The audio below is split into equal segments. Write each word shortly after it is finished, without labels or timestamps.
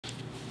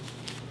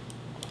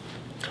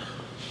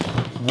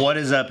What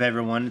is up,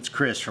 everyone? It's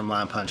Chris from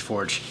Line Punch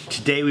Forge.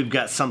 Today we've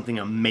got something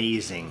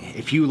amazing.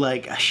 If you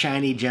like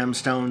shiny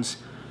gemstones,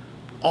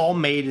 all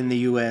made in the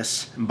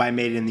US, and by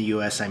made in the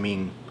US I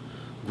mean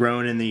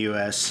grown in the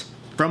US,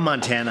 from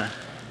Montana,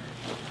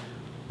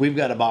 we've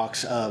got a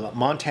box of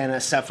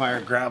Montana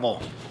Sapphire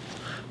gravel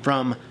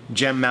from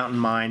Gem Mountain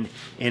Mine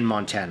in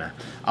Montana.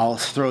 I'll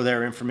throw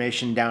their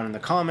information down in the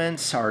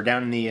comments, or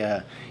down in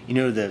the,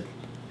 the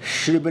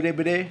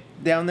shibidibide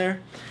down there.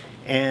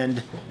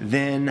 And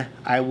then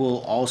I will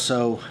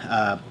also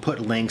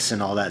put links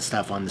and all that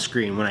stuff on the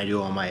screen when I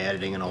do all my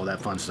editing and all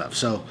that fun stuff.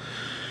 So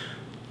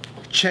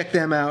check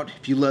them out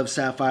if you love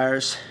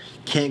sapphires.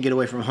 Can't get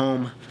away from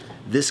home.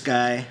 This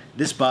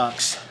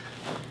box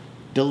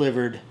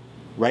delivered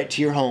right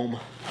to your home,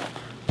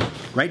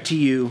 right to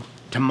you,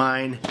 to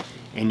mine,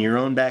 in your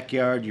own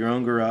backyard, your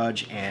own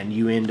garage, and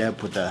you end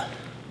up with a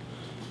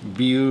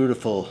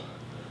beautiful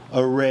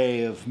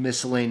array of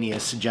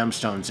miscellaneous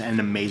gemstones and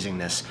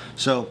amazingness.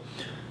 So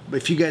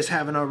if you guys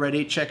haven't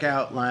already, check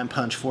out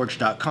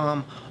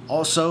linepunchforge.com.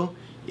 Also,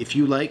 if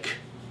you like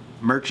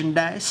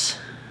merchandise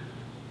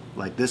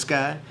like this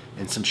guy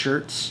and some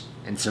shirts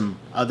and some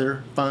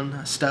other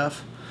fun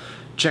stuff,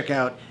 check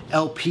out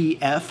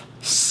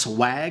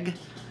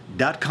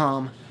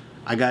LPFswag.com.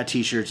 I got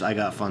t-shirts, I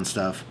got fun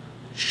stuff.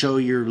 Show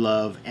your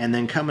love. And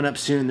then coming up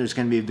soon, there's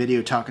going to be a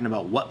video talking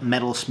about what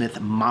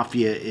Metalsmith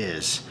Mafia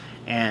is,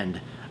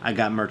 and I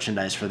got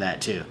merchandise for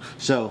that too.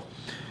 So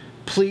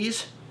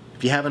please,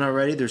 if you haven't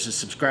already, there's a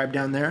subscribe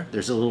down there.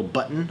 There's a little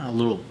button, a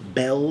little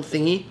bell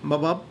thingy,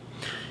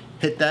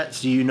 hit that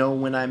so you know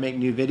when I make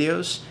new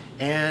videos.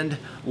 And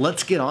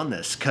let's get on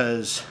this,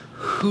 because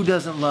who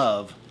doesn't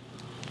love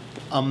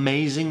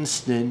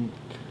amazing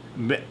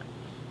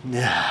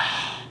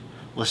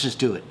let's just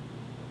do it.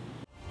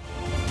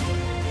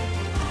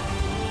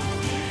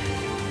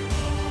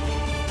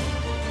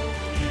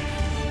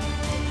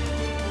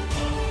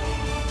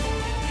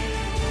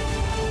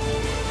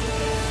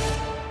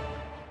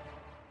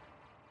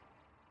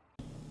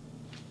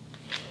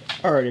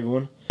 Alright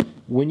everyone,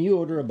 when you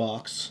order a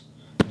box,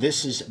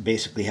 this is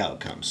basically how it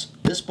comes.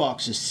 This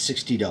box is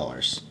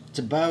 $60. It's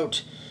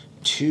about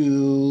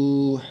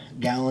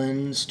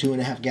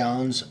 2.5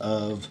 gallons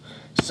of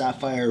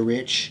sapphire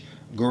rich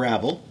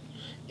gravel.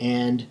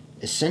 And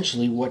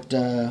essentially what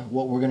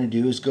we're going to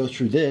do is go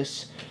through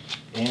this.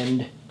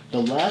 And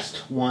the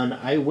last one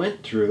I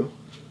went through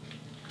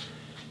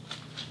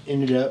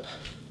ended up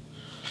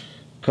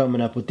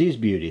coming up with these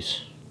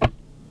beauties.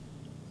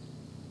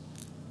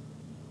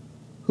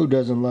 Who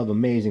doesn't love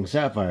amazing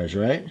sapphires,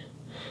 right?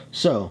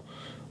 So,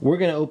 we're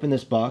going to open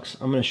this box.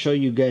 I'm going to show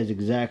you guys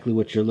exactly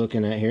what you're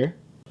looking at here.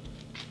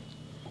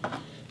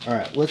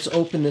 Alright, let's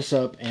open this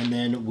up and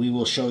then we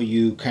will show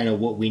you kind of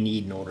what we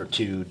need in order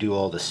to do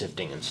all the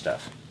sifting and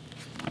stuff.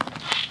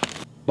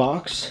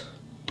 Box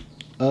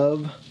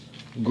of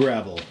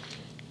gravel.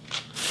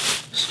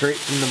 Straight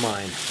from the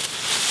mine.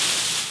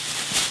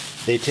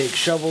 They take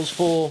shovels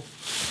full,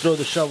 throw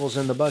the shovels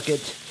in the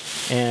bucket,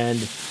 and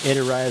it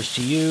arrives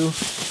to you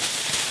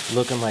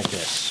looking like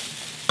this.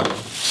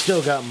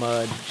 Still got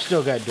mud,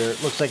 still got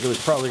dirt. Looks like it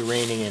was probably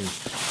raining in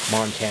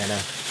Montana.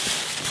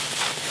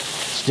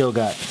 Still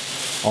got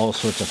all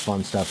sorts of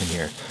fun stuff in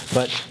here.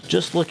 But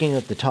just looking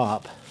at the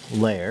top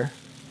layer,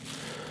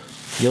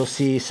 you'll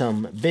see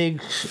some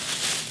bigger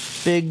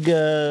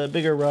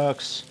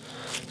rocks,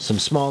 some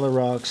smaller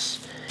rocks,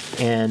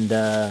 and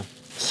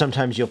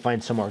sometimes you'll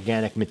find some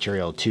organic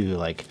material too,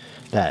 like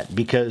that,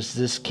 because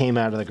this came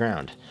out of the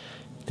ground.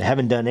 They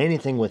haven't done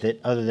anything with it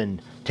other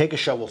than take a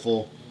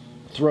shovelful,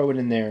 throw it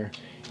in there,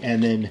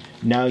 and then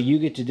now you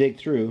get to dig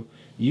through.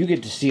 You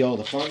get to see all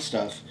the fun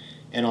stuff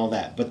and all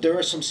that. But there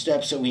are some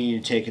steps that we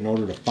need to take in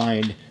order to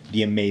find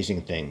the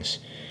amazing things.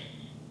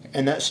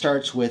 And that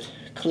starts with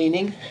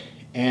cleaning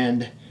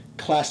and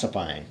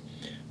classifying.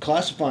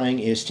 Classifying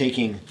is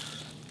taking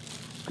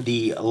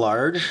the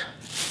large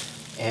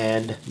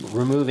and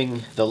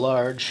removing the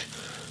large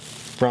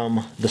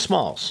from the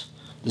smalls.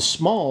 The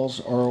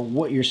smalls are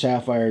what your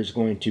sapphire is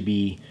going to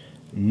be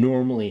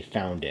normally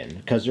found in,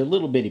 because they're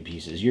little bitty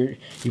pieces. You're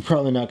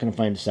probably not going to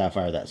find a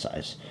sapphire that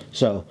size.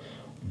 So,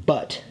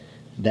 but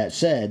that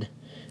said,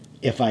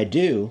 if I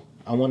do,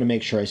 I want to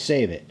make sure I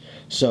save it.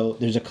 So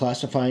there's a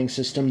classifying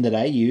system that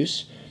I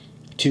use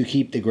to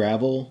keep the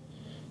gravel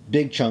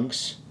big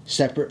chunks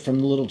separate from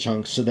the little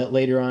chunks, so that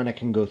later on I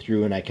can go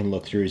through and I can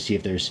look through to see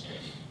if there's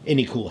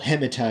any cool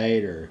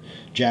hematite or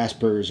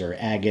jaspers or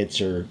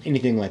agates or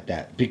anything like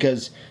that,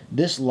 because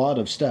this lot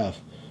of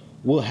stuff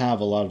will have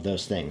a lot of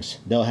those things.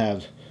 They'll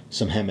have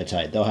some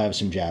hematite, they'll have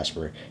some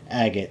jasper,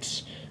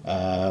 agates,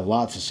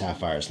 lots of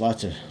sapphires,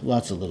 lots of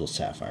little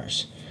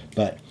sapphires.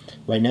 But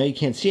right now you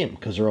can't see them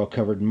because they're all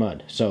covered in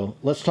mud. So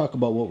let's talk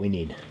about what we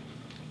need.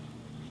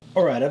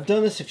 Alright, I've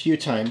done this a few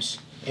times,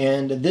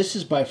 and this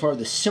is by far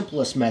the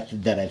simplest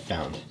method that I've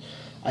found.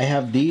 I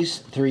have these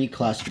 3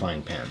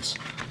 classifying pans.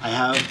 I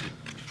have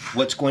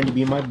what's going to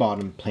be my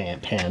bottom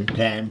bottom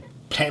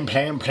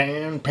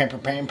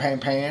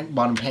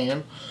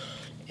pan,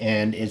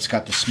 and it's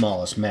got the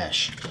smallest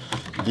mesh.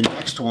 The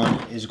next one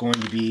is going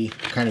to be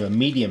kind of a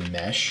medium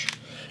mesh,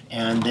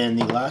 and then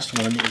the last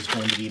one is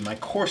going to be my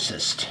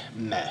coarsest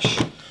mesh,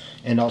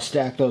 and I'll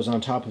stack those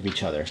on top of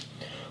each other.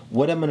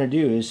 What I'm going to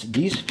do is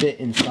these fit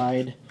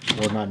inside,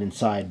 or not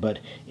inside, but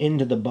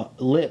into the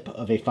lip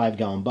of a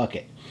 5-gallon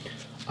bucket.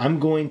 I'm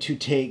going to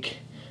take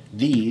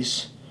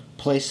these,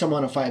 place them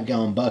on a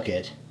 5-gallon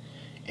bucket,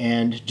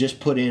 and just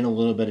put in a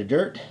little bit of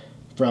dirt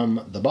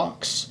from the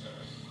box,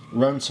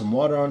 run some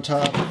water on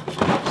top,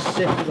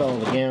 sift it all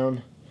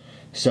down,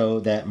 so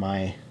that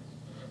my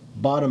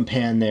bottom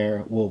pan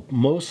there will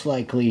most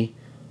likely,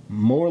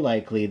 more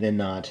likely than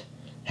not,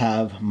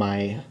 have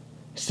my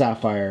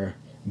sapphire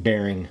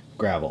bearing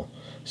gravel.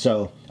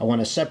 So I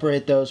want to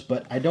separate those,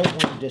 but I don't want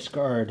to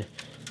discard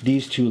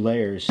these 2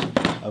 layers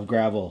of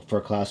gravel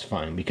for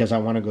classifying because I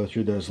want to go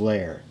through those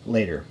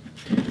later.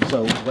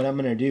 So what I'm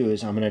going to do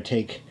is I'm going to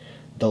take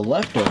the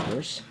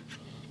leftovers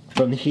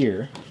from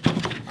here,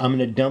 I'm going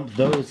to dump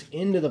those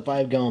into the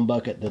 5-gallon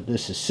bucket that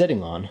this is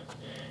sitting on,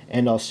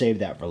 and I'll save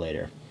that for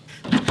later.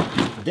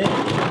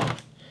 Then,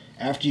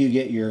 after you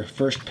get your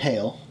first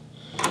pail,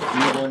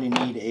 you're going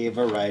to need a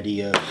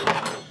variety of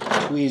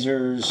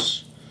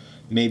tweezers,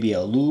 maybe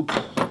a loupe.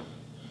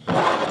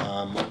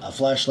 A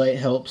flashlight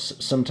helps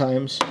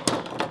sometimes,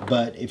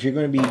 but if you're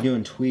going to be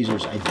doing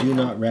tweezers, I do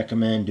not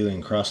recommend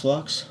doing cross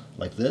locks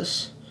like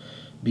this,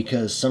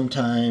 because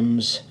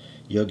sometimes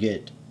you'll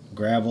get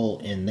gravel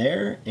in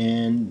there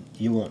and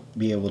you won't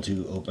be able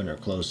to open or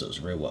close those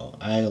very well.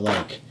 I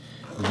like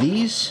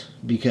these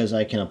because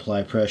I can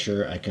apply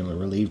pressure, I can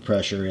relieve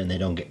pressure, and they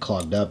don't get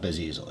clogged up as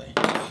easily.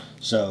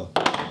 So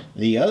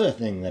the other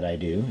thing that I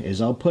do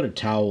is I'll put a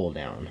towel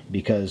down,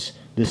 because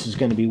this is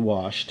going to be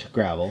washed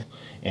gravel,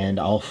 and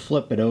I'll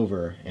flip it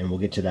over, and we'll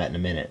get to that in a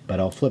minute, but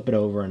I'll flip it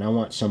over, and I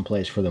want some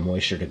place for the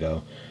moisture to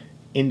go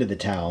into the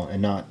towel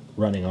and not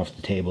running off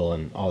the table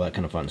and all that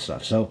kind of fun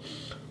stuff. So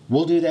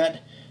we'll do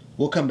that.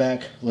 We'll come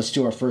back, let's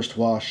do our first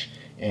wash,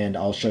 and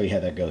I'll show you how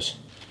that goes.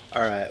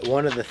 Alright,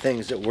 one of the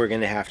things that we're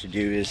going to have to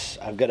do is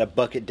I've got a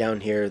bucket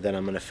down here that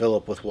I'm going to fill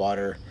up with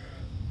water.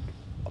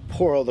 I'll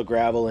pour all the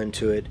gravel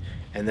into it,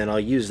 and then I'll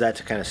use that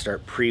to kind of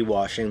start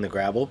pre-washing the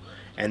gravel.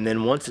 And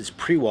then once it's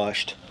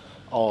pre-washed,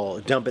 I'll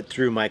dump it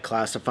through my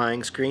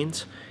classifying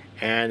screens,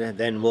 and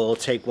then we'll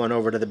take one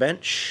over to the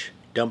bench,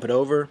 dump it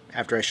over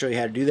after I show you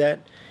how to do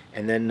that,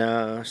 and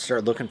then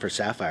start looking for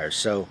sapphires.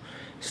 So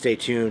stay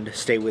tuned,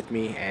 stay with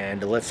me,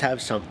 and let's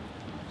have some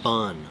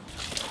fun.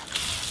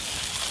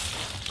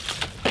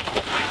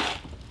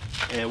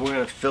 And we're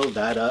going to fill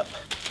that up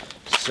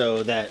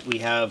so that we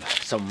have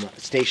some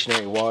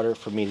stationary water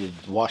for me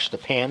to wash the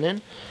pan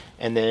in.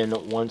 And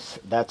then once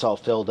that's all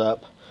filled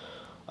up,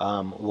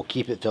 we'll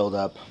keep it filled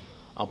up.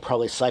 I'll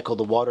probably cycle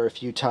the water a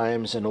few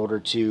times in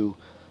order to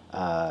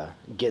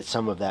get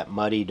some of that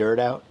muddy dirt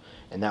out.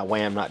 And that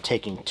way I'm not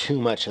taking too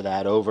much of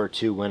that over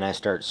to when I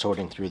start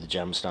sorting through the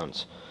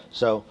gemstones.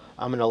 So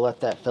I'm going to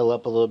let that fill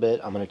up a little bit.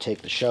 I'm going to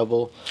take the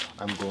shovel.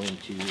 I'm going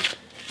to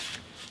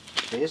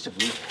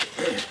basically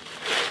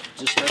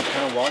just start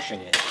kind of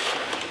washing it.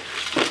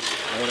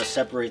 I want to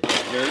separate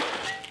the dirt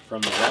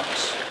from the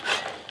rocks,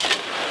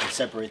 and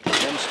separate the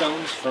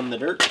gemstones from the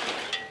dirt,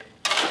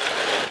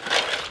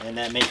 and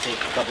that may take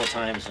a couple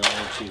times in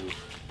order to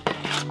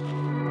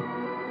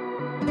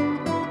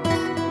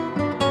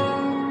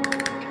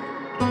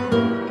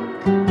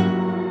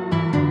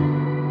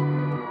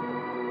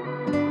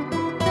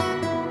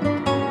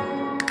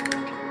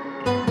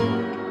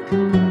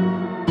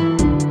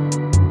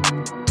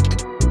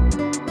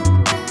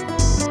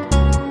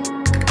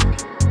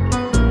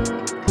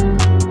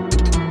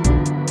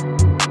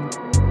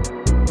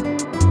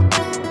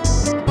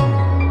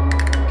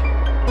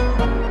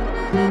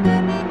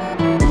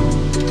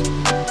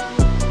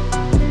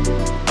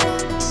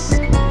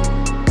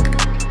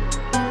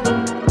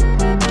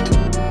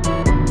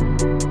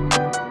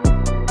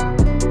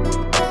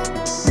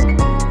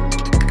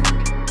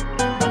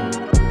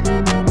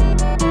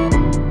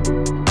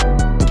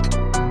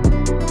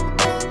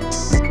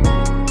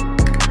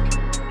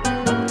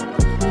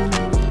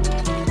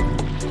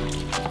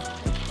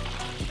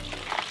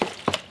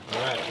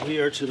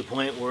to the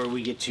point where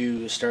we get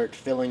to start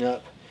filling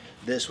up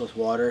this with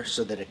water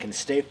so that it can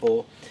stay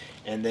full,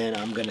 and then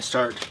I'm going to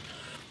start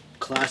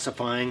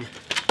classifying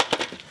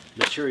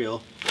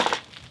material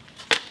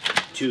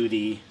to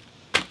the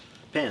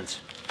pans.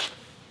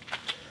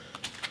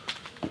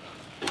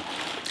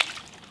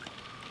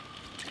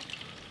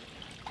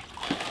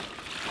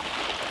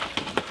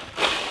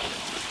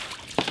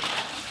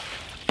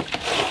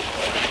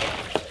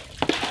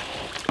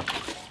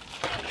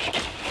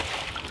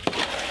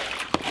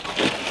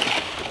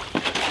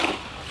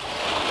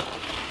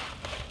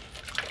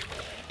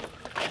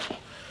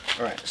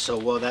 Alright, so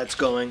while that's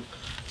going,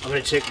 I'm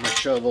going to take my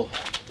shovel.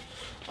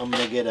 I'm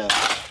going to get a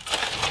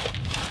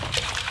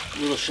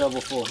little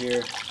shovelful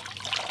here,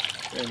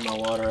 drain my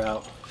water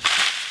out,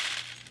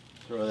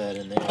 throw that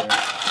in there.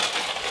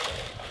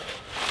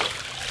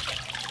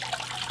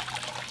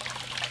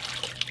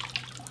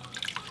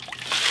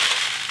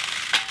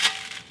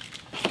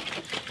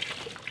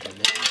 And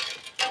then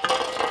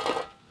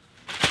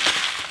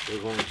we're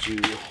going to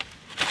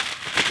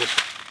just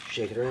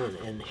shake it around.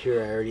 And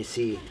here I already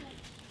see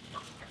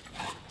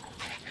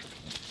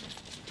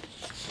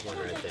one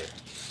right there.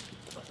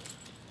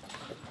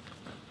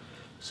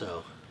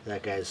 So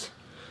that guy's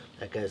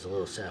a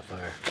little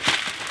sapphire.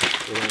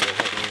 We're going to go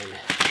ahead and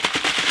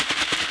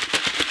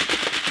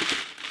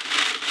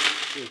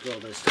shake all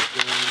this stuff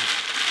down.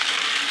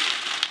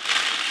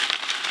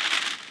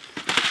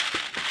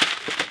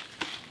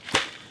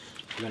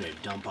 I'm going to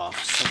dump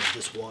off some of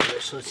this water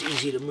so it's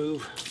easy to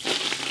move.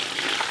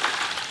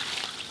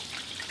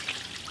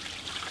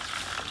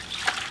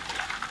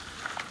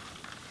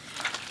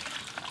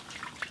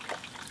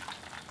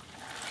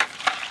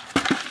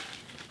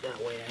 That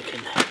way I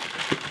can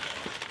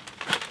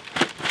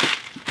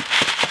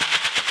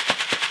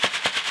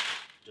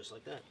just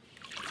like that.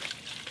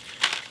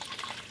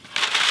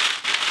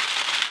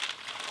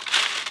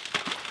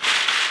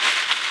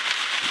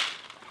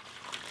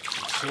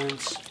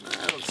 Since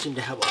I don't seem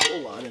to have a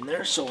whole lot in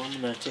there, so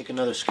I'm going to take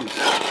another scoop.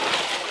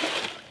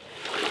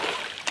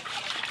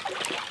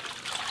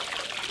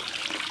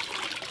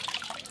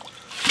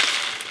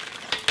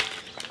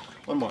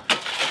 One more.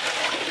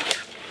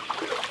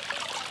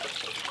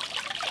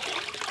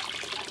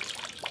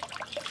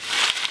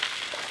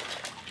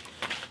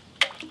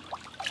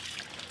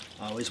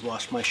 I always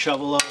wash my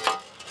shovel up.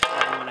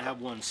 I don't want to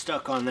have one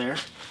stuck on there.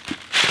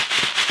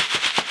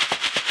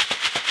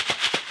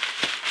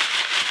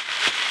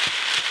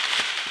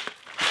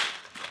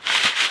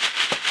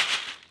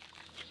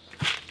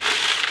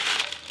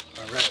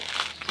 Alright,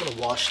 I'm going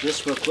to wash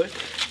this real quick.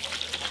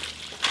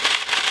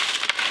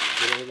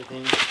 Get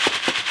everything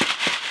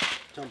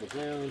tumble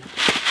down.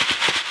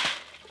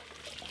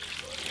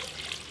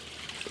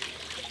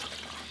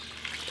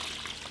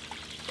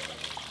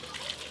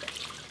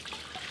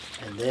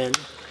 And then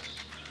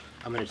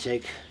I'm going to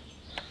take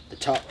the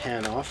top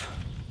pan off,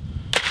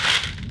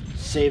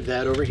 save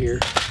that over here.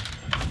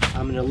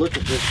 I'm going to look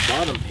at this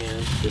bottom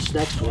pan, this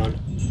next one,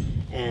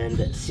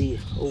 and see,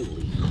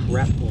 holy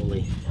crap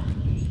moly,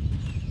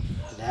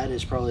 that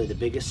is probably the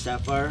biggest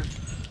sapphire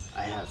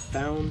I have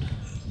found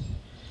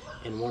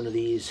in one of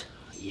these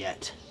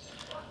yet.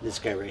 This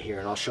guy right here,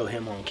 and I'll show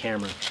him on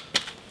camera.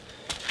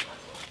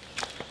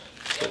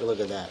 Let's take a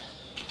look at that.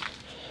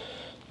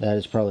 That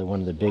is probably one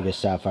of the biggest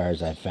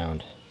sapphires I've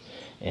found.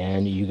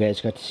 And you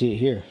guys got to see it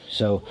here.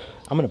 So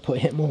I'm going to put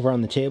him over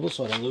on the table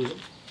so I don't lose him.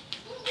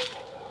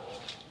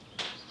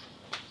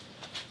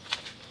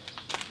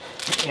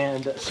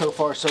 And so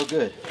far so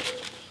good.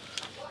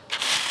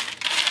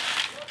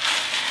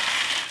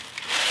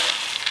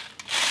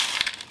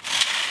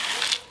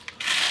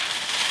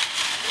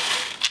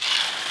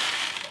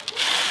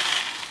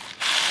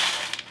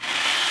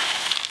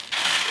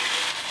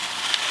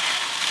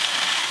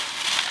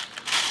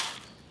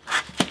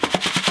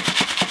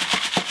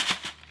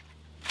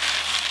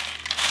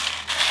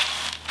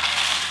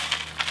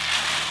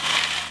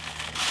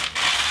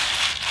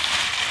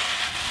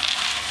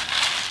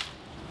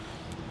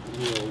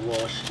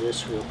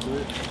 This real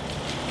quick.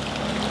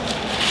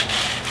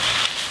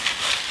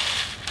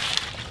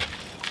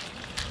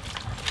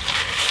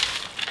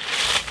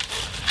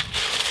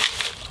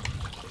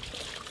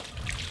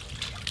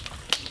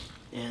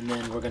 And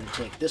then we're going to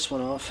take this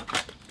one off.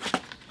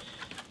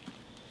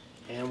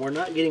 And we're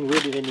not getting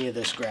rid of any of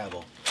this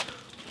gravel.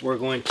 We're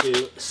going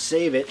to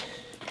save it,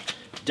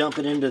 dump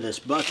it into this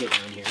bucket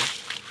down here,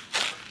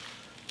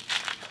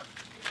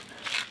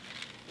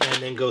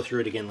 and then go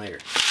through it again later.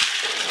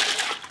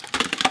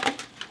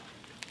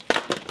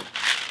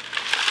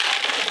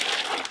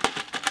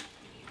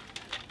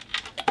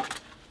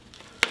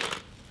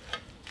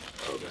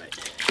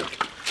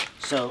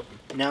 So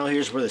now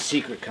here's where the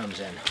secret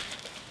comes in.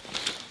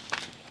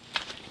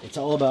 It's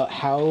all about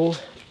how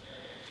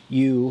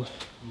you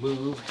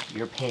move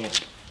your pan.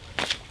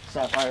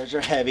 Sapphires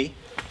are heavy,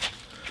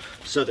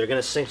 so they're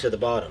going to sink to the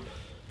bottom.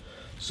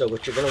 So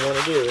what you're going to want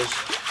to do is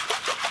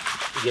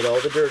get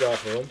all the dirt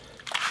off of them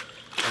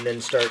and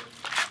then start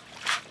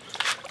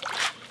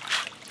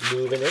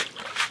moving it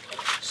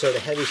so the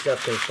heavy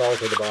stuff can fall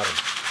to the bottom.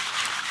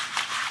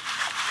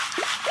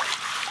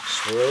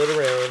 Swirl it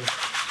around.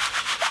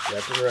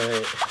 Left and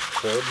right,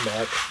 forward and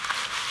back,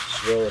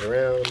 swirl it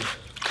around,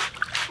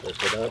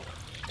 lift it up,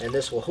 and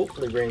this will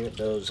hopefully bring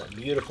those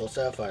beautiful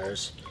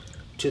sapphires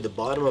to the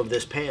bottom of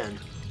this pan,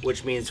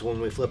 which means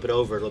when we flip it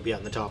over, it'll be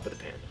on the top of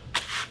the pan.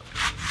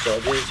 So I'll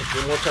do this a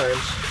few more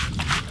times.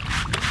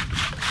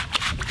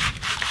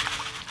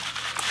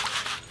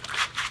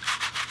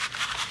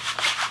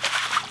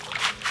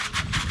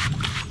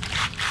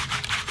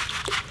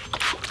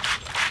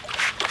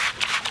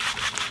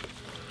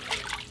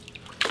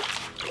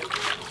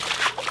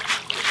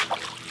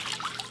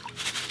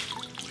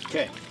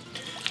 Okay,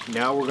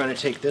 now we're going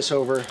to take this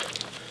over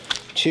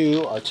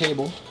to our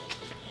table,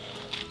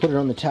 put it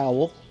on the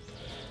towel,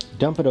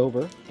 dump it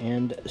over,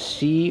 and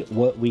see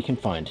what we can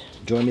find.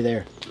 Join me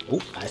there.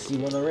 Oh, I see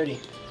one already.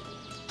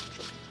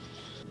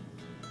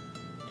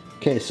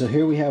 Okay, so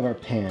here we have our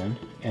pan,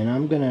 and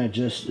I'm going to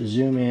just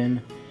zoom in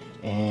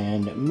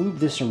and move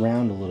this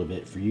around a little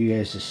bit for you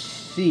guys to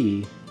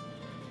see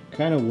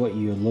kind of what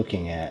you're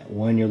looking at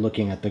when you're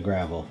looking at the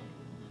gravel.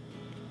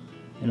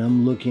 And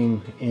I'm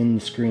looking in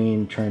the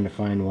screen trying to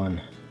find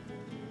one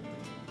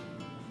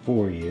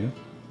for you,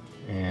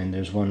 and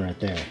there's one right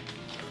there.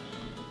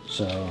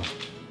 So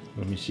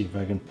let me see if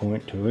I can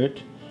point to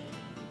it.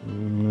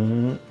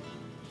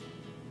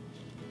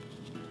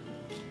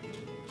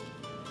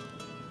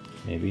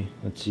 Maybe.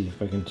 Let's see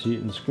if I can see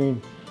it in the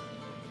screen.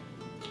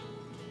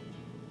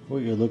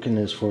 What you're looking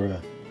is for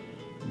a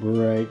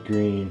bright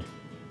green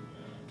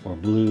or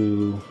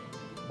blue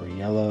or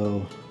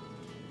yellow.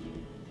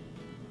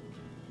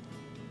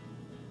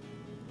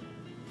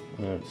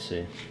 Let's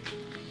see.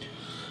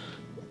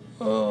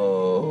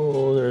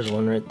 Oh, there's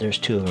one right there's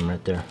two of them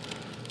right there.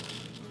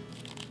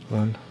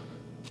 1,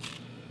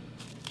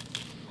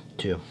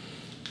 2.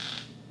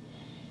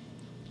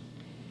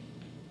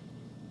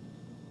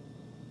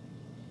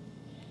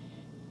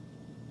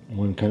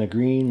 One kind of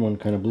green, one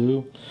kind of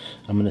blue.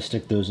 I'm going to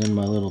stick those in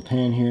my little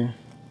pan here.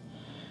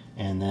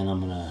 And then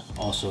I'm going to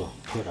also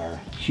put our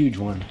huge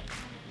one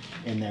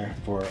in there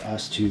for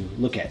us to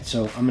look at.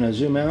 So I'm going to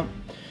zoom out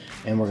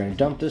and we're going to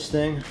dump this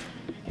thing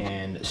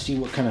and see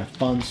what kind of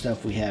fun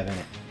stuff we have in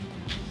it.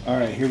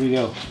 Alright, here we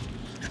go.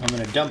 I'm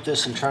going to dump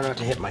this and try not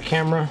to hit my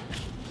camera.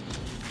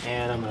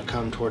 And I'm going to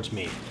come towards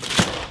me.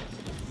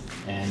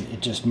 And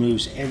it just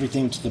moves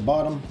everything to the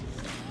bottom.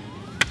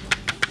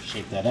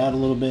 Shake that out a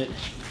little bit.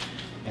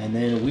 And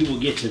then we will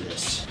get to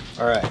this.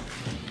 Alright,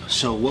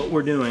 so what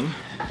we're doing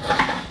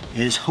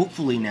is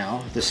hopefully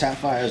now the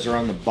sapphires are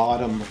on the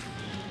bottom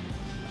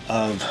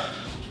of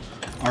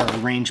our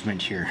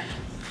arrangement here.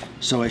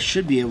 So I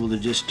should be able to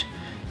just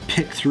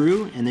pick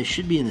through, and they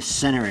should be in the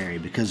center area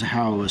because of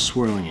how I was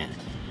swirling it.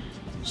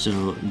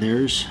 So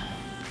there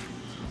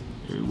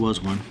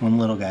was one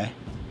little guy.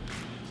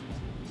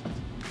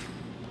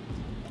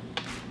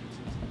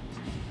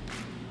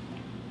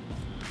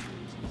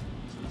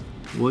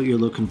 What you're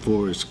looking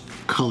for is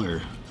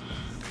color,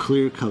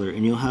 clear color,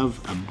 and you'll have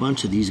a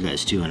bunch of these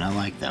guys too, and I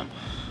like them.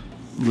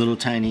 Little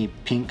tiny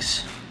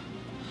pinks.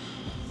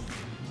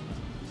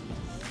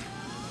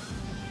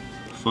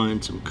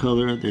 Find some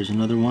color. There's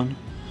another one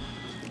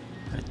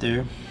right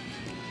there.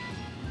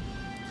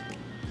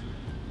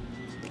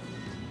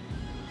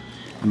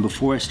 And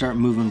before I start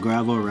moving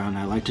gravel around,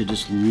 I like to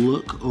just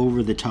look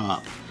over the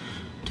top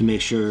to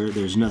make sure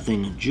there's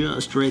nothing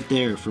just right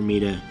there for me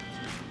to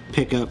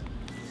pick up,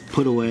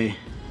 put away,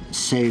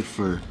 save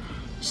for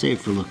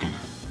looking.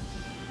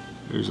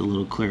 There's a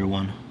little clear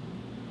one.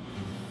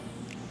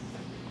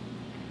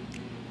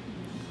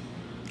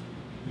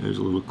 There's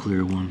a little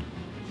clear one.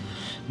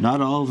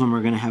 Not all of them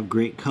are going to have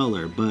great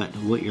color, but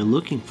what you're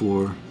looking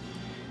for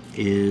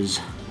is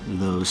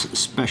those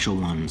special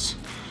ones.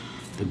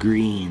 The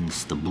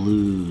greens, the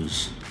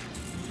blues,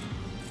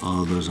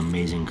 all those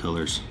amazing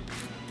colors.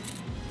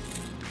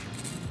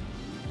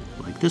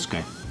 Like this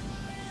guy.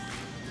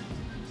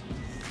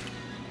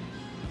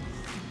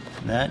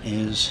 That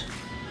is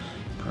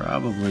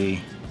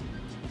probably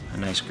a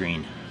nice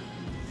green,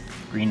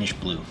 greenish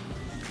blue.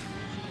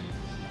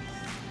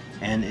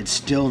 And it's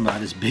still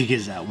not as big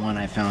as that one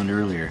I found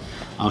earlier.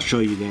 I'll show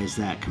you guys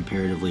that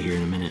comparatively here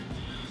in a minute.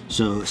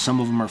 So some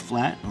of them are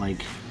flat,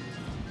 like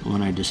the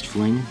one I just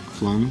flung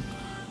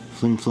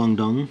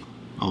dung.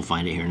 I'll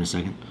find it here in a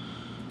second.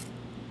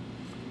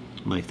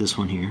 Like this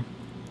one here.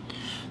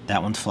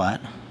 That one's flat.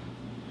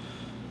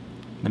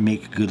 They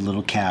make a good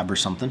little cab or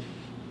something.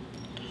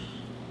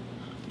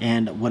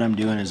 And what I'm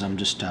doing is I'm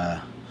just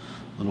a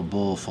little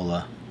bowl full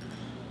of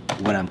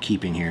what I'm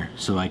keeping here,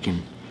 so I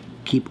can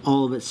keep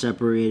all of it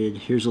separated.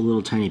 Here's a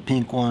little tiny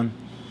pink one.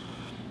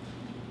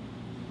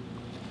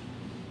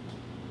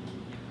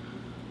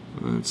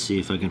 Let's see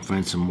if I can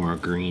find some more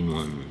green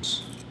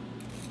ones.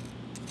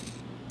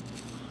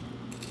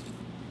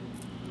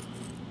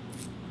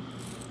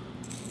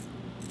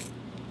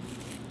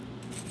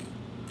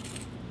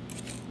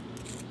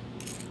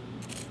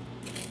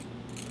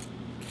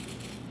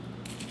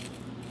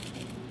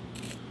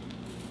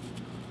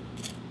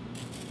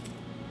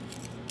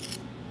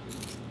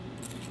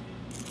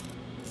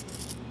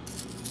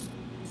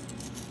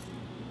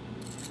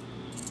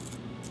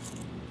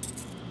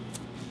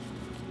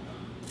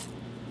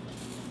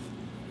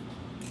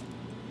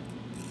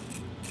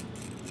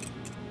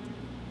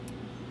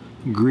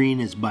 Green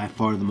is by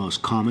far the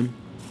most common.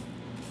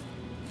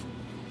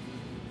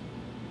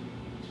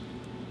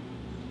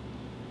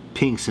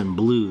 Pinks and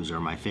blues are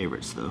my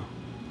favorites though.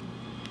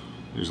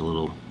 There's a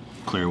little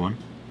clear one.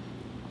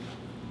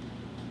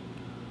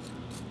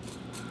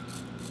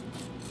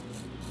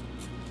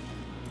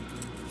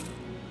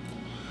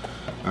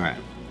 Alright,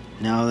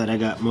 now that I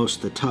got most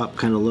of the top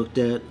kind of looked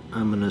at,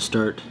 I'm going to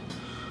start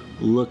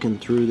looking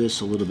through this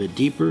a little bit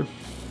deeper.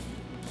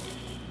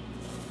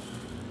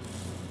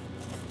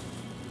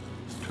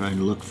 Trying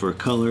to look for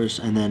colors,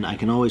 and then I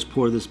can always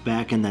pour this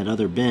back in that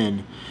other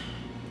bin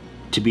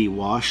to be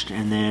washed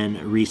and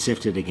then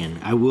re-sift it again.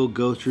 I will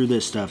go through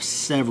this stuff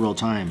several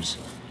times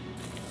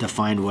to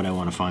find what I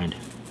want to find.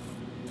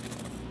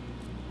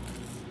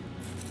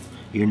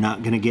 You're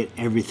not going to get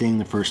everything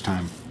the first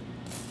time.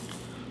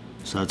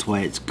 So that's why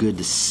it's good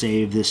to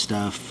save this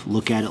stuff,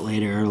 look at it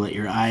later, let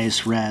your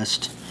eyes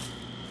rest.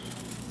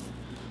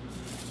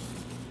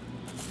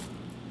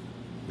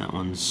 That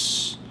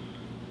one's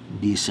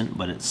decent,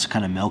 but it's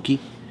kind of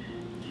milky.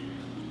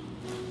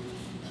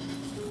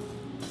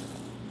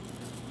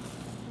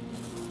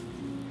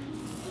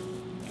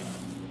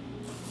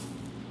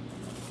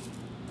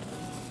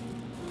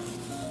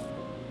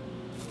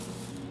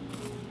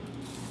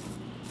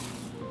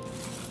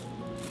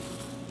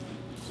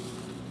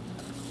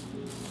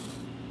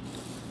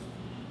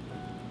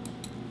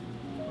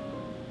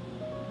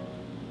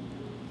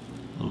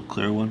 Little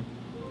clear one.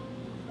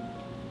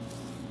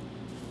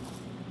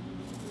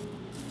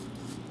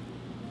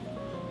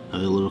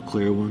 Another little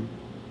clear one.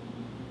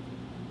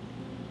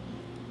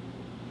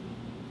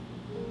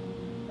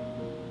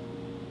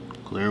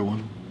 Clear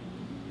one.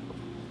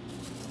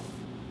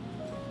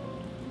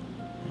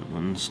 That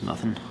one's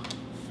nothing.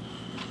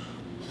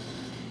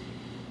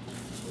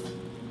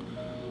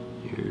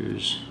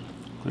 Here's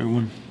a clear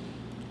one.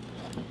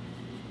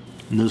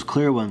 And those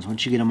clear ones,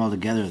 once you get them all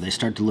together, they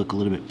start to look a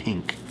little bit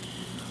pink.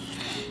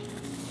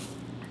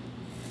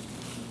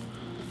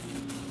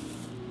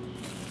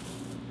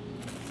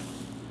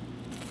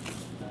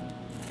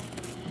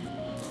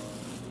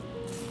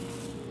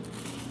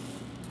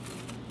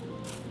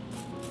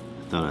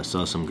 Thought I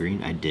saw some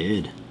green. I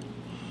did.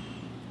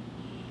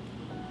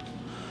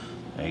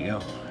 There you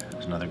go.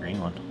 There's another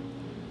green one.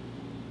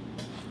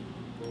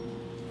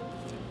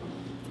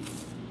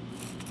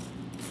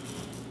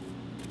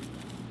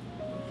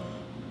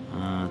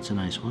 It's a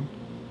nice one.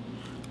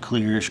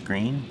 Clearish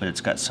green, but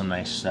it's got some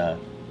nice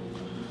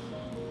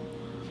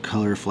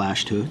color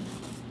flash to it.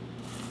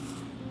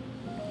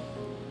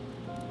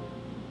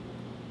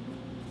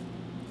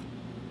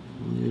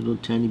 Little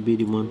tiny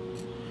bitty one.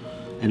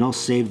 And I'll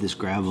save this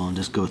gravel and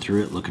just go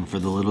through it looking for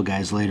the little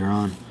guys later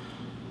on.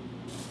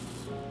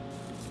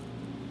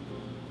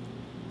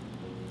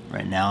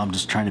 Right now I'm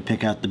just trying to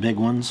pick out the big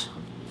ones.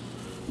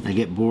 I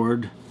get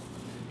bored,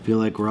 feel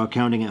like rock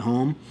hounding at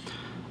home,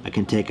 I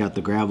can take out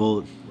the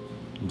gravel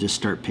and just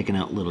start picking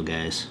out little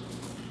guys.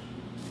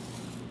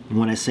 And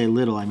when I say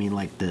little, I mean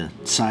like the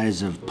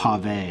size of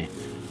pave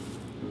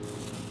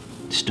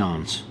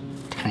stones.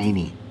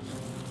 Tiny.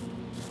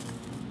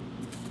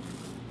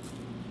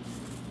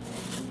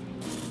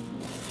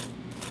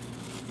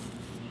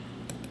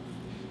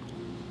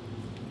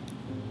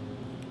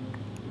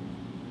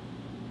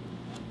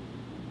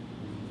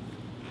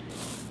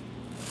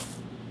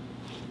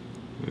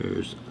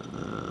 There's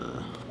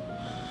a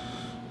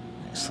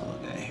nice little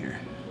guy here.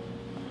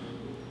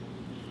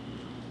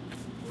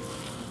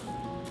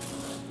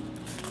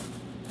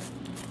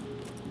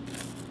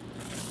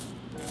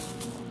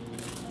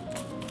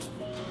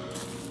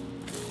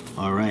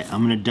 All right,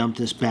 I'm gonna dump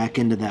this back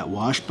into that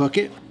wash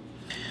bucket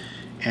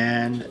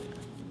and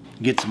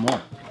get some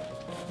more.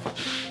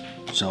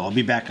 So I'll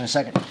be back in a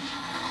second.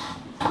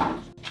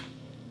 All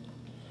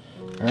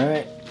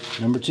right,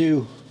 number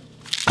 2.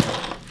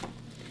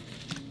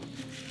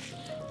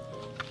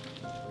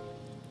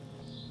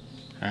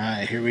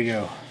 Alright, here we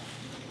go.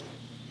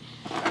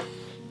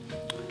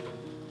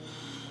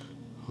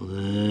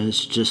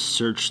 Let's just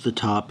search the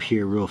top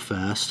here real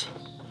fast.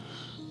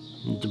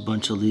 There's a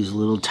bunch of these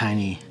little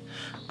tiny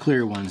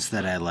clear ones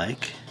that I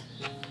like.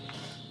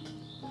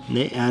 And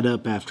they add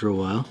up after a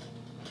while.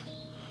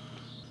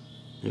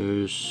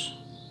 There's,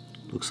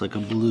 looks like a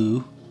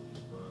blue.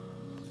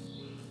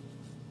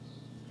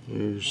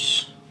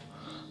 There's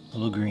a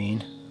little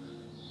green.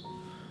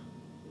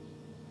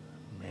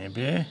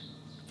 Maybe.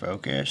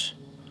 Focus.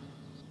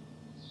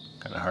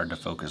 Kind of hard to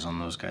focus on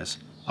those guys.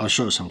 I'll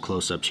show some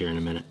close-ups here in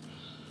a minute.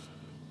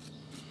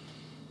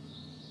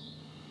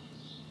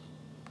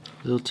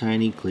 Little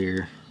tiny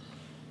clear.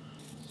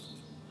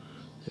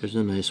 There's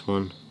a nice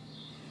one.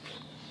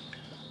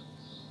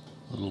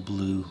 Little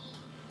blue.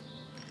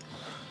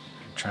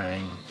 Try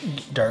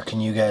and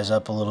darken you guys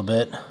up a little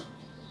bit.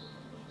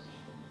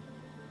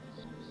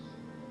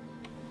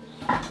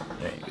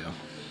 There you go.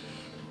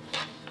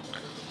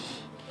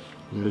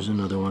 There's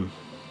another one.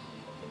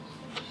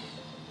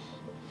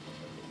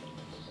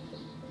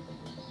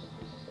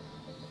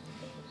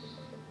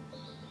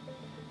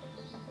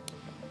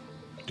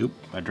 Oop,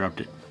 I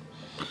dropped it.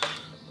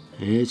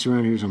 It's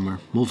around here somewhere.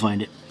 We'll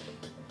find it.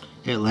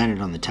 It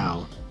landed on the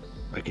towel.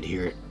 I could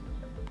hear it.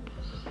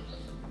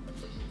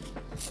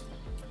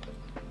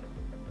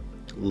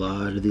 A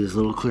lot of these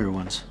little clear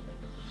ones.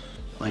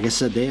 Like I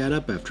said, they add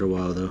up after a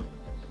while though.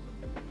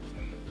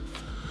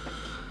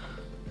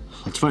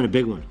 Let's find a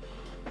big one.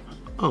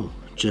 Oh,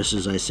 just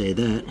as I say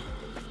that,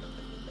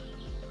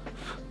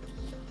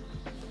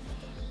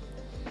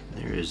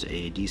 there is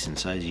a decent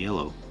sized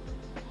yellow.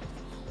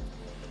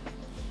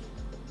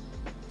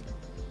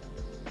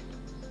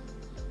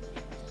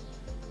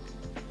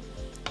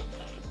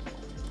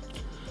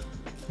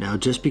 Now,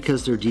 just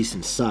because they're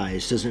decent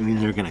size doesn't mean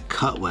they're gonna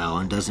cut well,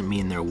 and doesn't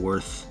mean they're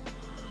worth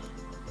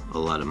a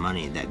lot of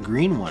money. That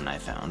green one I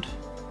found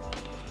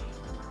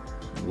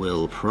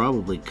will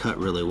probably cut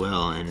really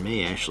well and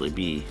may actually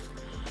be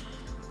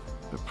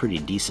a pretty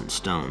decent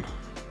stone.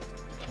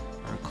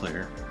 Or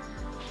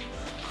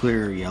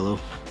clear yellow.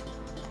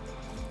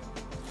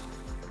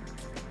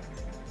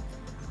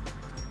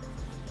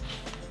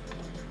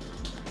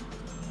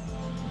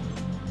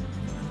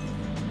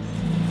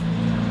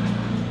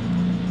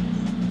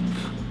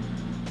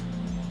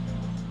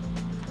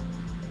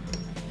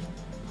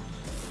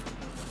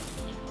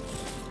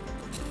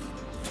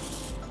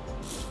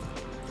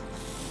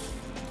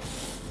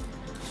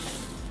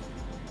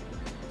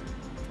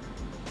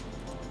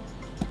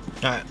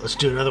 All right, let's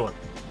do another one.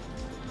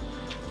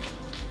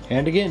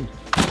 And again.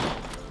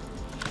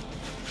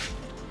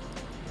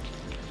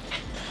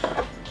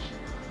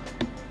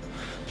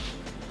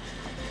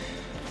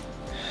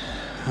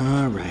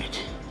 All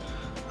right.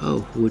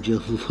 Oh, would you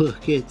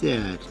look at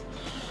that?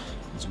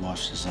 Let's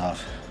wash this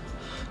off.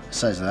 The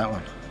size of that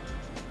one.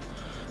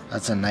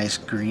 That's a nice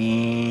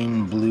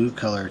green blue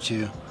color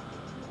too.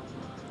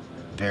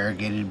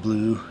 Variegated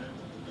blue.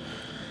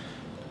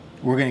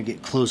 We're gonna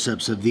get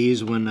close-ups of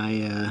these when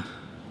I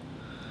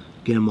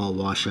get them all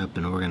washed up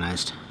and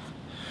organized.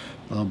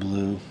 A little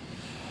blue.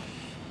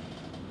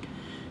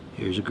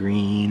 Here's a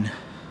green.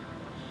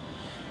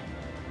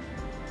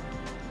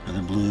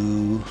 Another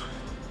blue.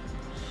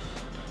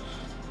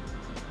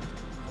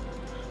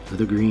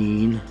 Another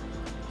green.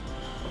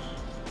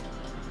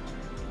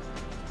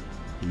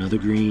 Another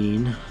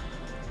green.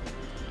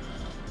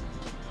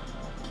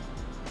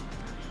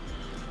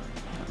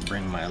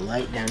 Bring my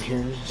light down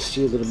here to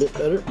see a little bit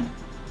better.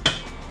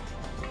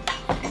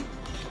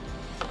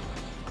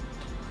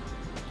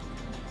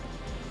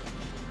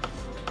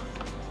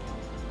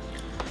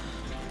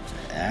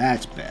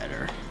 That's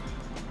better.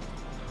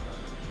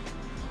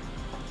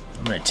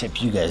 I'm gonna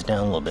tip you guys down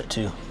a little bit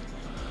too.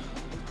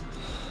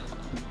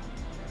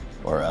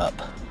 Or up.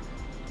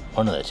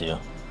 One of the two.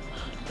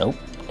 Nope,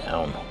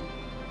 down.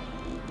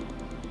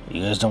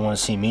 You guys don't want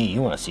to see me,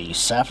 you want to see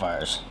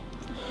sapphires.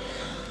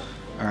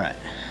 Alright,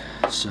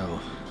 so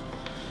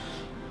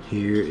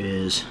here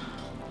is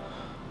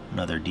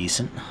another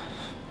decent.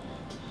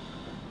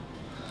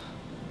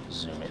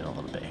 Zoom in a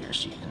little bit here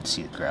so you can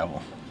see the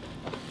gravel.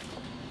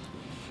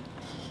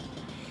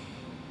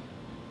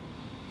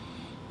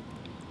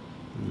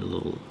 A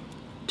little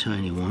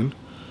tiny one.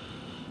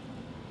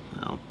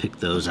 I'll pick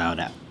those out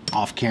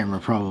off camera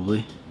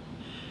probably.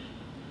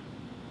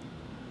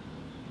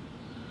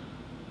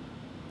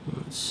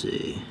 Let's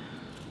see.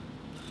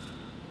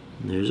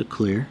 There's a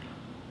clear.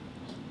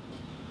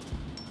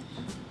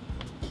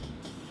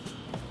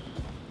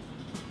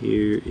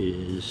 Here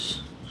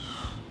is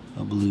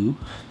a blue.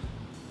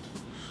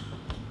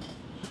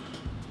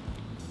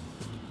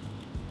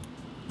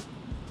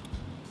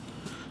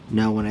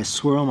 Now when I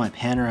swirl my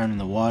pan around in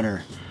the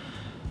water,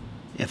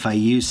 if I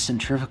use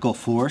centrifugal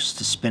force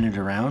to spin it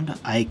around,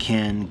 I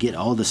can get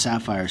all the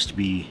sapphires to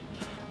be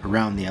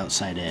around the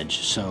outside edge.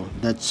 So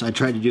I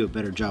tried to do a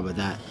better job of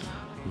that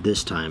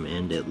this time,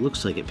 and it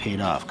looks like it paid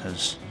off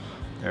because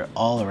they're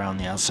all around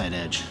the outside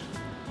edge.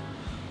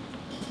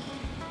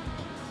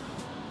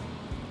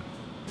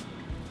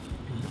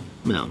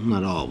 Well,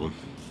 not all of them.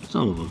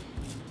 Some of them.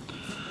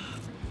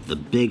 The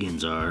big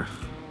ones are.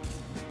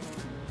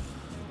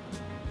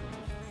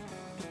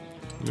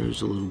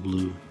 There's a little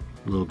blue,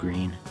 a little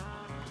green.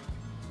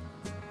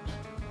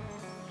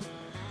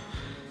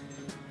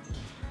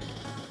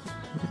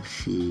 Let's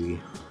see.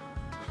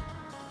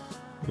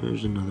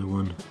 There's another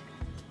one.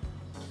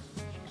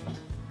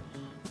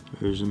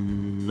 There's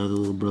another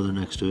little brother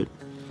next to it.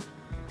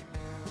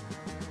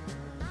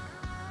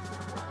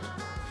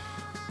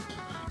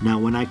 Now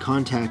when I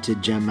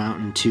contacted Gem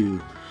Mountain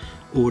to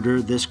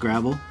order this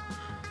gravel,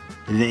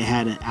 they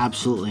had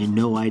absolutely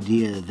no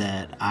idea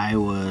that I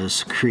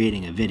was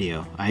creating a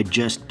video. I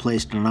just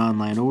placed an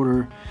online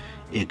order,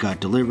 it got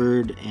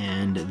delivered,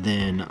 and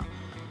then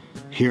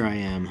here I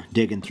am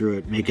digging through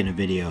it, making a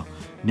video.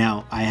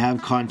 Now I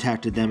have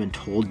contacted them and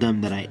told them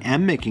that I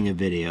am making a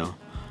video,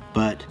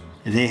 but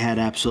they had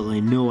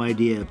absolutely no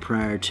idea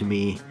prior to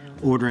me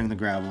ordering the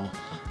gravel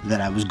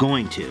that I was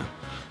going to.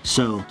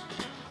 So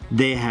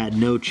they had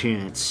no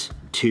chance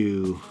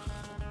to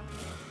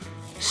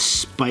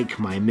spike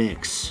my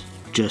mix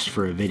just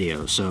for a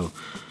video. So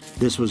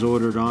this was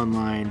ordered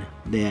online.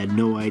 They had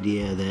no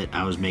idea that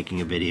I was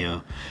making a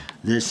video.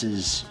 This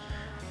is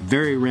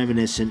very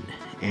reminiscent,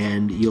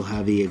 and you'll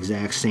have the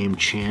exact same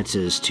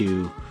chances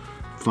to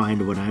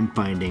find what I'm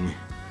finding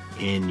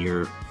in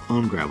your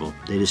own gravel.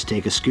 They just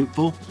take a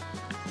scoopful,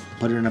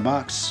 put it in a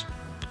box,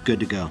 good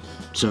to go.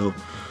 So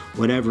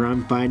whatever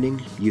I'm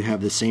finding, you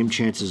have the same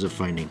chances of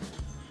finding.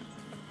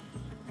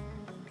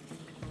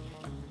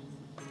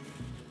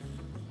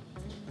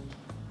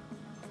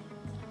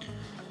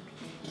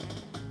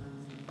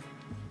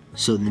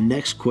 So the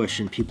next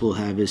question people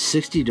have is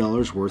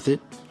 $60 worth it?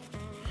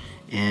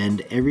 And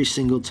every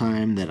single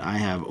time that I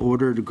have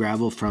ordered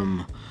gravel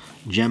from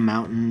Gem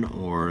Mountain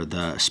or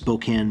the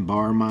Spokane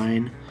Bar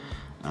Mine,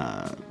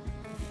 yeah,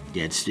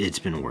 it's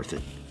been worth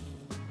it.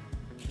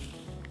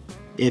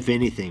 If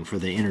anything, for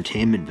the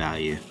entertainment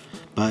value.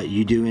 But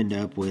you do end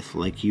up with,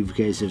 like you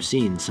guys have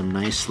seen, some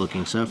nice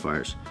looking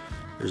sapphires.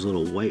 There's a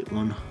little white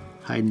one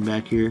hiding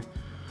back here.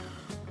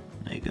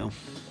 There you go.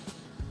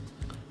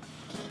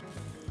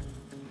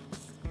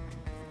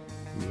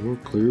 More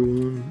clear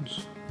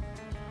ones.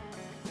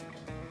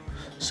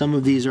 Some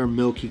of these are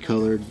milky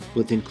colored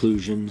with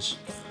inclusions,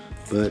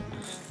 but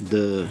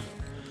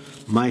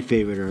my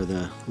favorite are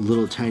the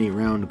little tiny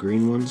round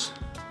green ones,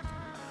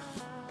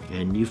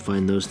 and you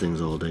find those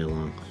things all day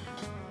long.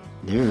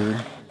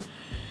 There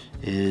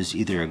is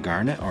either a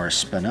garnet or a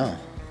spinel.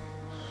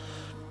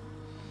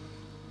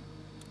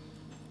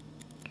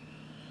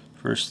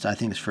 I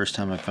think it's the first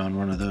time I found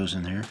one of those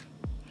in here.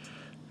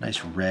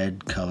 Nice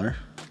red color.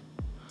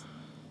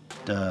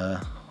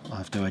 I'll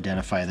have to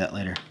identify that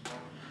later.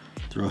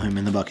 Throw him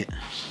in the bucket.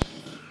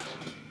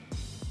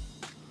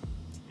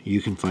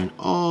 You can find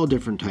all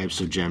different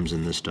types of gems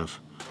in this stuff.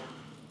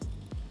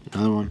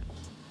 Another one.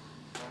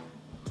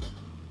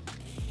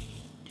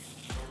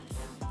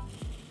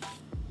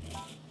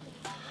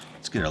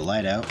 Let's get our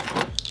light out.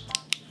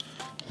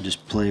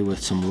 Just play with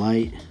some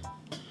light.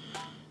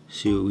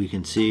 See what we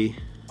can see.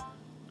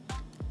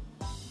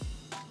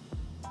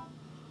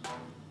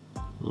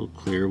 Little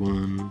clear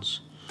ones.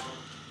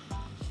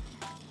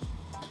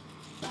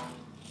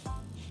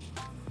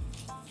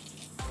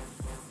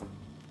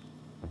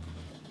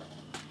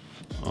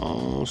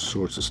 All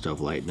sorts of stuff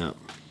lighting up.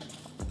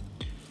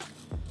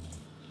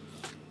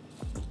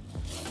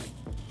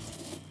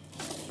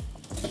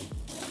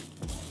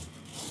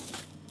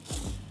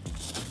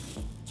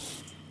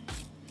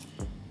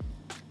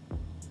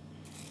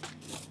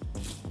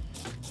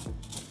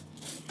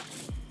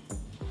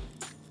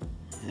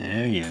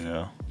 There you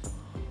go.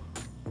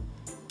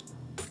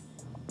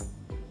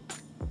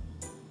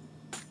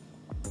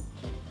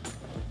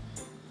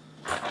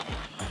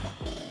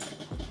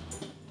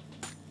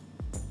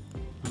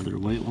 Another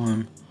white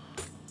one.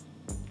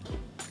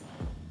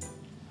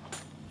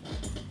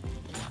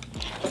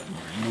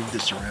 Move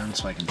this around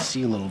so I can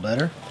see a little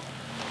better.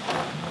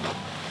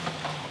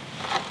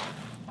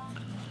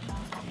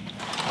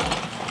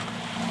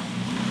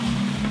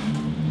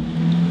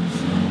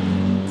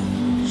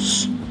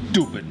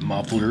 Stupid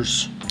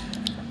mufflers.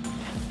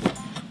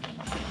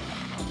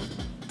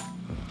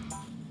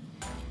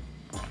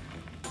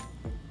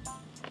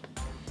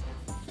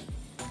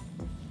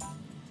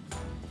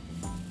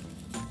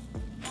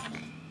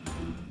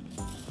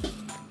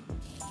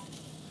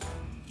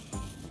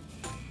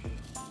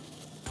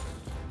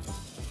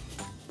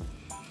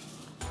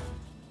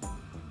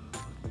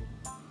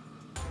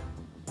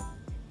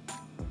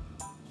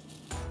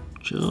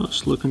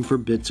 Just looking for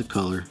bits of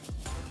color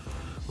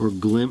or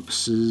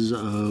glimpses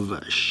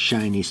of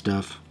shiny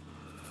stuff.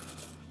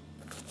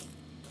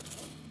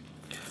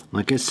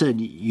 Like I said,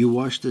 you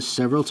watch this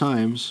several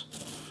times,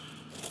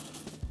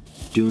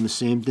 doing the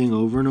same thing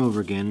over and over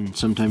again, and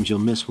sometimes you'll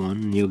miss one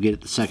and you'll get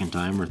it the second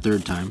time or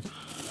third time.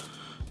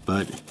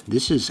 But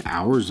this is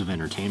hours of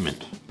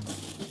entertainment,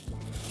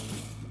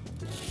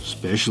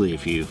 especially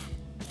if you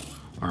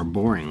are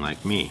boring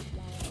like me.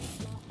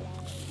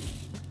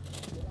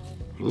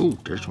 Oh,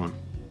 there's one.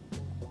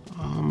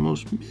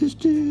 Almost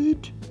missed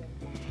it.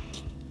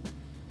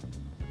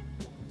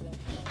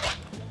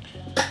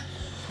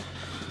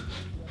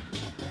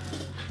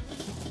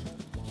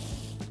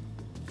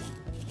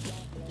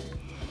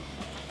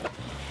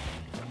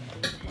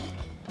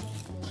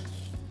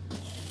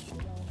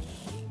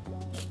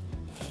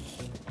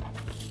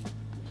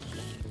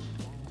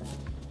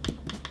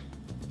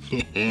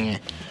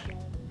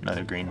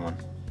 Another green one.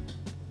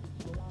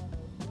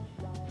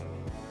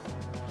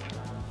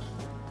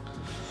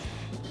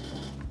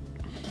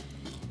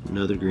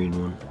 Another green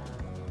one.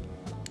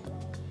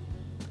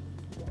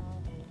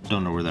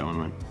 Don't know where that one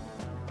went.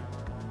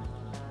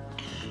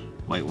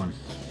 White one.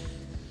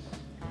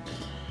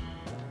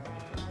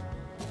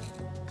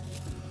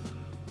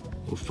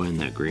 We'll find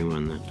that green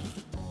one that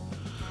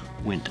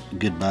went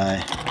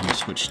goodbye and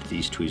switch to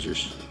these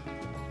tweezers.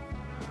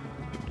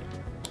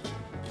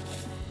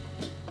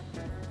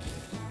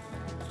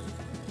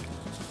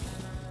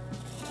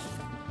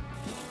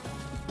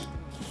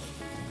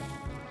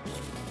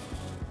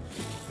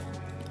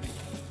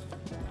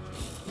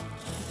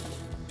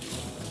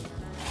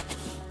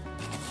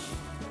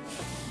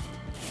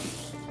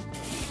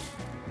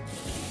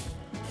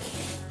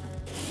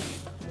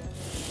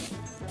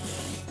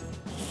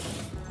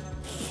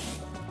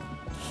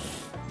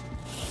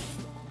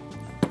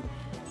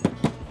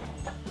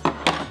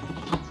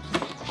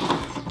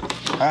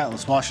 All right,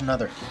 let's wash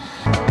another.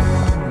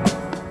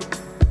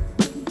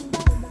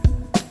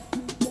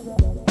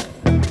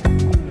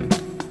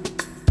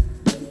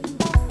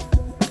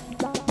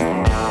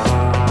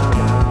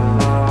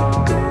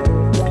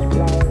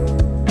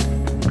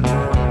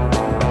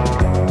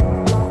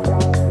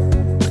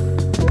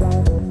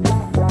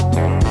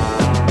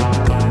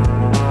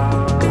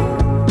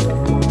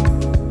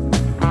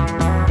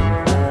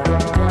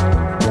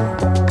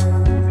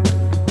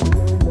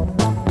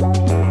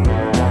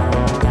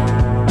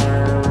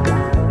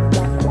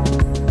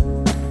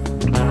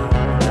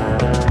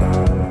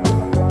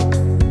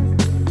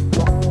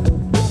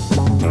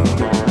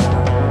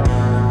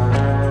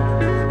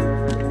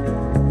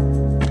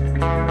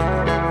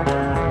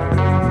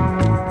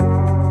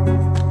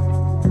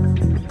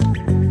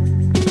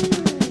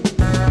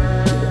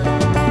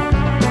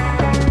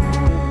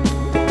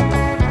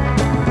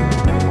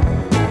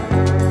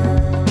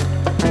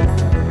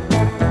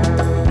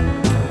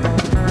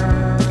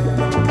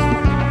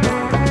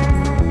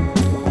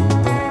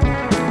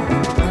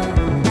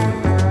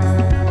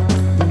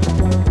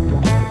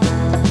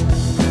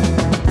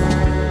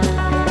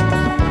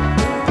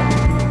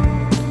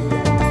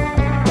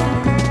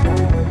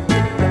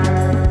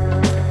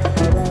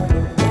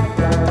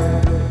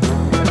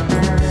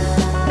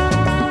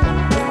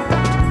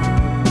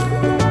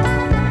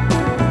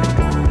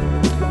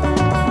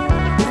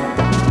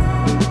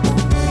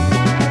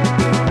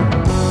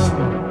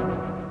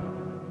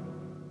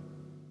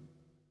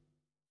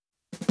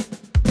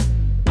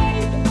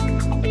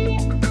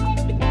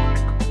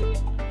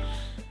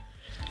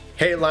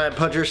 Hey Lion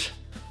Punchers,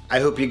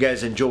 I hope you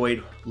guys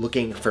enjoyed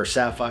looking for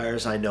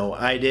sapphires. I know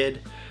I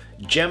did.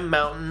 Gem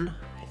Mountain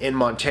in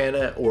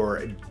Montana,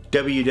 or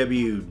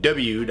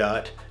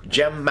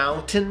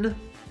www.gemmountain,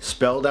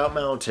 spelled out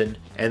mountain,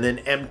 and then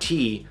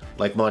MT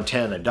like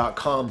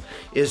Montana.com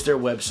is their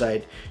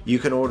website. You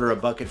can order a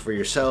bucket for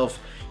yourself.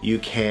 You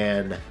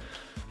can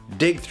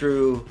dig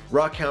through,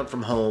 Rockhound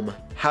from home,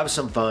 have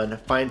some fun,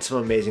 find some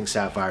amazing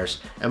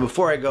sapphires. And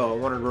before I go, I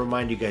wanted to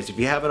remind you guys, if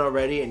you haven't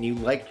already and you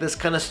like this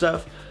kind of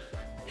stuff,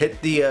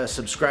 hit the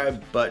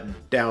subscribe button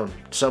down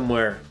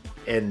somewhere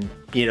and,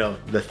 you know,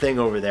 the thing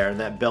over there and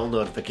that bell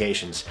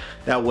notifications.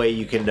 That way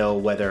you can know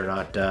whether or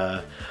not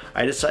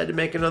I decide to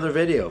make another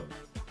video.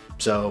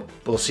 So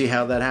we'll see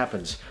how that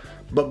happens.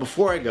 But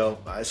before I go,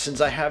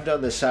 since I have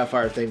done this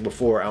sapphire thing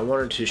before, I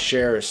wanted to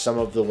share some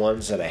of the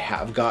ones that I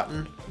have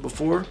gotten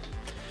before.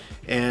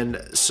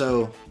 And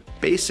so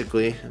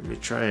basically, let me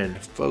try and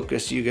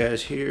focus you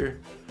guys here.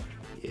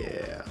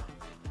 Yeah,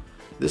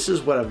 this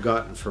is what I've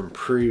gotten from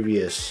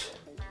previous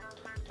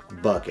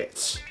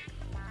buckets,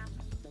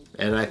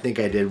 and I think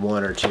I did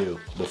one or two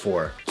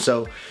before.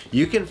 So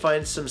you can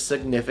find some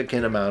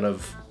significant amount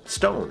of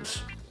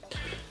stones.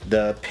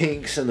 The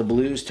pinks and the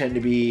blues tend to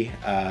be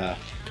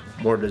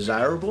more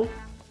desirable,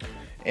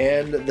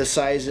 and the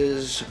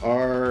sizes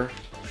are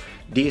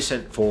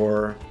decent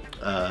for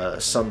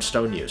some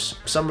stone use.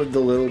 Some of the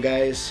little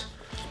guys,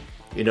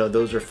 you know,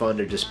 those are fun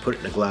to just put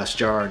in a glass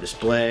jar and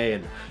display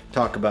and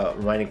talk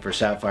about mining for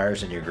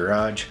sapphires in your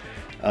garage.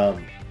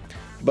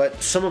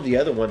 But some of the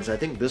other ones, I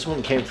think this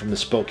one came from the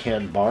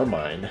Spokane Bar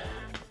Mine,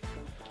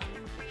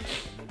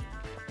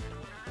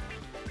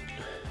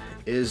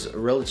 is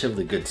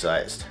relatively good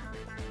sized.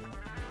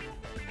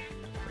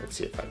 Let's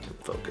see if I can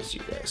focus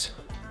you guys.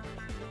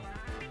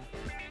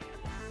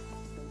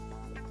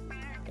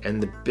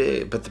 And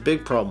the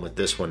big problem with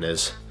this one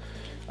is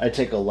I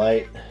take a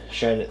light,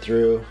 shine it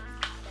through,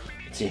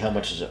 see how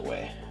much does it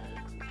weigh.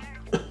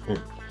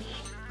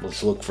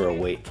 Let's look for a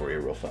weight for you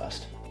real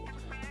fast.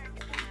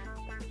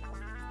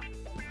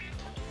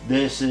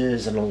 This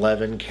is an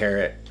 11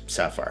 karat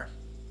sapphire.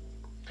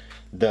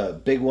 The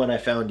big one I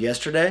found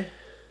yesterday,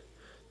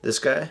 this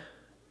guy,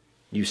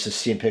 you used to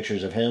see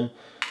pictures of him,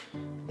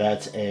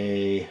 that's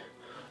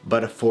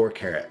about a 4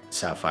 karat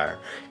sapphire.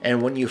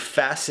 And when you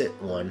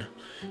facet one,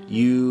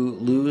 you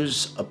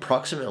lose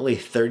approximately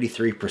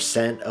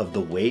 33% of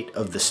the weight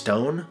of the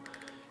stone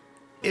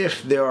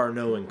if there are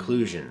no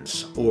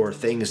inclusions or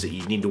things that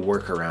you need to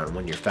work around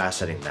when you're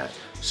faceting that.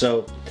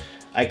 So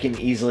I can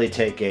easily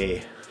take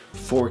a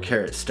 4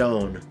 karat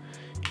stone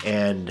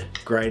and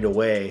grind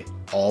away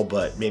all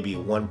but maybe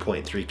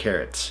 1.3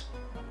 carats.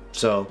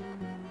 So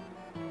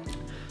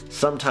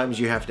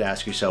sometimes you have to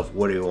ask yourself,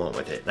 what do you want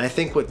with it? And I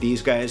think with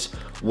these guys,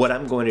 what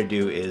I'm going to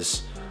do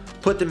is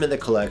put them in the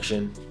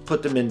collection,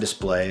 put them in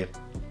display,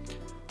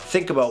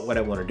 think about what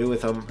I want to do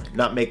with them,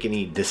 not make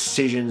any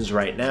decisions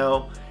right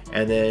now,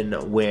 and then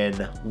when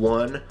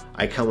one,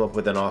 I come up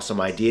with an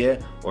awesome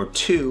idea, or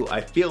two, I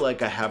feel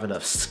like I have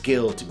enough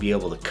skill to be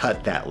able to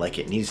cut that like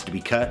it needs to be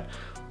cut,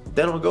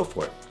 then I'll go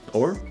for it.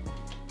 Or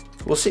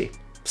we'll see.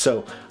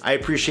 So I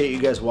appreciate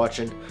you guys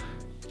watching.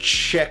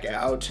 Check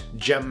out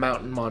Gem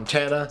Mountain,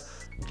 Montana.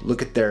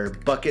 Look at their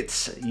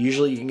buckets.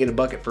 Usually you can get a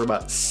bucket for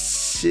about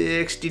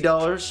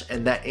 $60,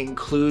 and that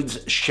includes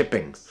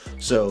shipping.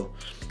 So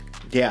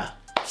yeah,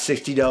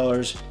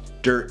 $60,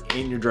 dirt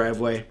in your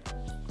driveway,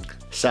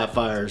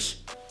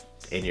 sapphires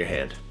in your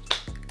hand.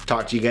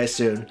 Talk to you guys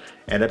soon,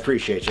 and I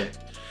appreciate you.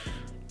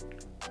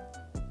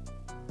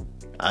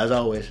 As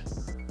always.